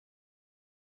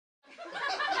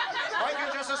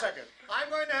second. I'm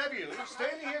going to have you,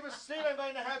 standing here with Steve, I'm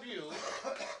going to have you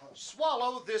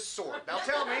swallow this sword. Now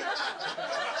tell me,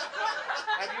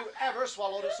 have you ever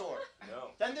swallowed a sword? No.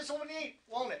 Then this will be neat,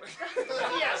 won't it?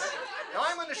 Yes. Now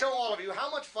I'm going to show all of you how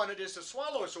much fun it is to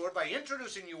swallow a sword by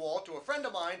introducing you all to a friend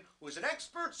of mine who is an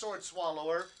expert sword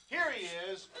swallower. Here he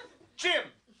is, Jim,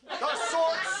 the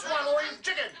sword swallowing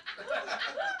chicken.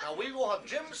 Now we will have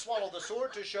Jim swallow the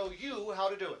sword to show you how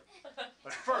to do it.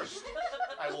 But first,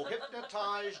 I will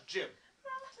hypnotize Jim.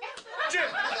 Jim!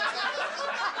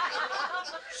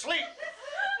 Sleep!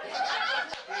 He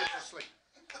is asleep.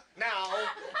 Now,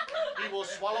 he will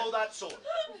swallow that sword.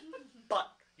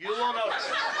 But you will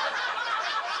notice.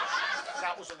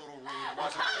 That was a little rude,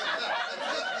 wasn't it?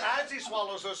 As he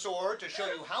swallows the sword, to show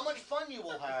you how much fun you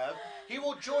will have, he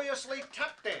will joyously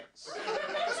tap dance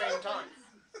at the same time.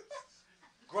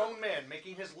 Grown man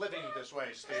making his living this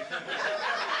way, Steve.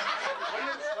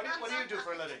 What do you do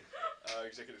for a living?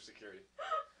 Executive security.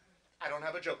 I don't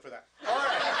have a joke for that. All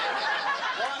right.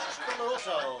 Watch the little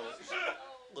shows.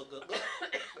 Look, look, look.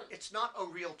 It's not a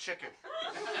real chicken.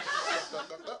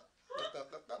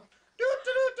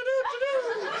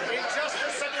 In just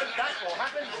a second, that will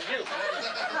happen to you.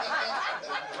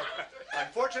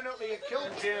 Unfortunately, it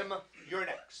killed Jim. You're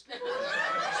next.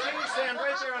 Steve, stand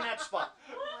right there on that spot.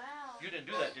 You didn't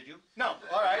do that, did you? No.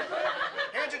 All right.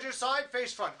 Hands at your side,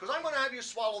 face front. Because I'm going to have you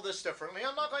swallow this differently.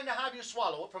 I'm not going to have you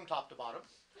swallow it from top to bottom.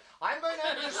 I'm going to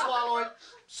have you swallow it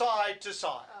side to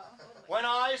side. When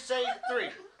I say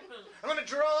 3, I'm going to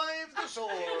drive the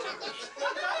sword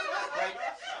right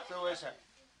through his head.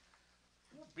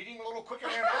 Beating a little quicker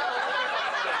than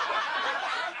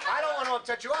I don't want to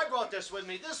upset you. I brought this with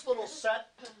me. This little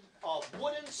set of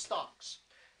wooden stocks.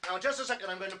 Now, in just a second,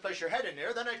 I'm going to place your head in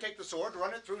there. Then I take the sword,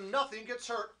 run it through. Nothing gets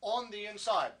hurt on the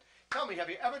inside. Tell me, have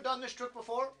you ever done this trick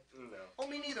before? No. Oh,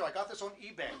 me neither. I got this on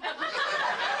eBay.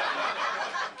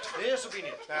 This will be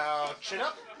neat. Now, chin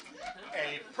up.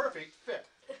 A perfect fit.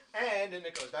 And in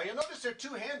it goes. Now, you'll notice there are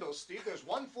 2 handles, Steve. There's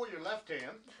one for your left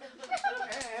hand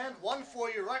and one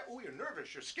for your right. Oh, you're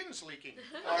nervous. Your skin's leaking.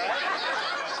 All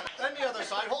right? Then the other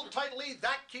side. Hold tightly.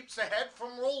 That keeps the head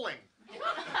from rolling.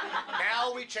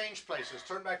 Now we change places.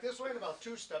 Turn back this way and about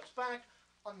 2 steps back.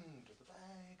 Under the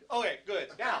bag. Okay, good.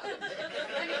 Now,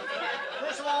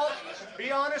 first of all,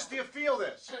 be honest. Do you feel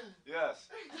this? Yes.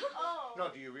 Oh. No,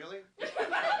 do you really?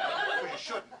 Well, you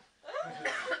shouldn't.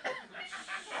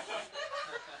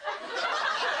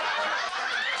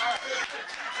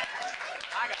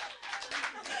 I got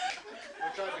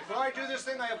it. Before I do this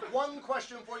thing, I have one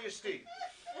question for you, Steve.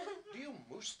 Do you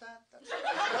moose that?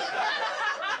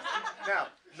 Now,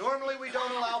 normally we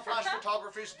don't allow flash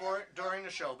photography during the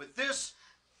show, but this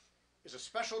is a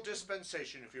special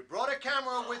dispensation. If you brought a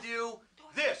camera with you,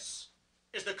 this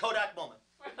is the Kodak moment.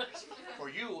 For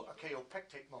you, a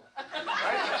kaopectate moment.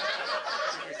 Right?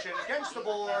 Keep your chin against the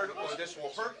board, or this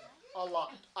will hurt a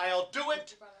lot. I'll do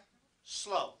it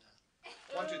slow.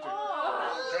 1, 2, 3.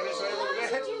 Turn this way a little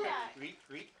bit.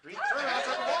 Reach. Turn around,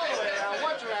 turn all the way around.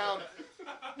 Once around.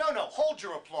 No, hold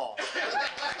your applause.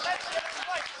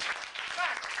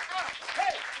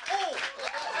 Hey, oh!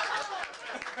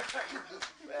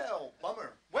 Well, bummer.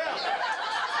 Well,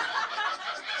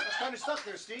 that's kind of stuck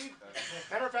there, Steve.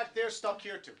 Matter of fact, they're stuck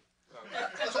here too.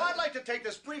 So I'd like to take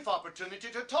this brief opportunity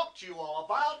to talk to you all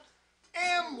about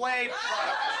Amway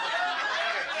products.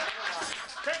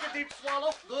 Take a deep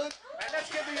swallow, good, and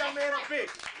let's give the young man a big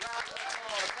round of applause.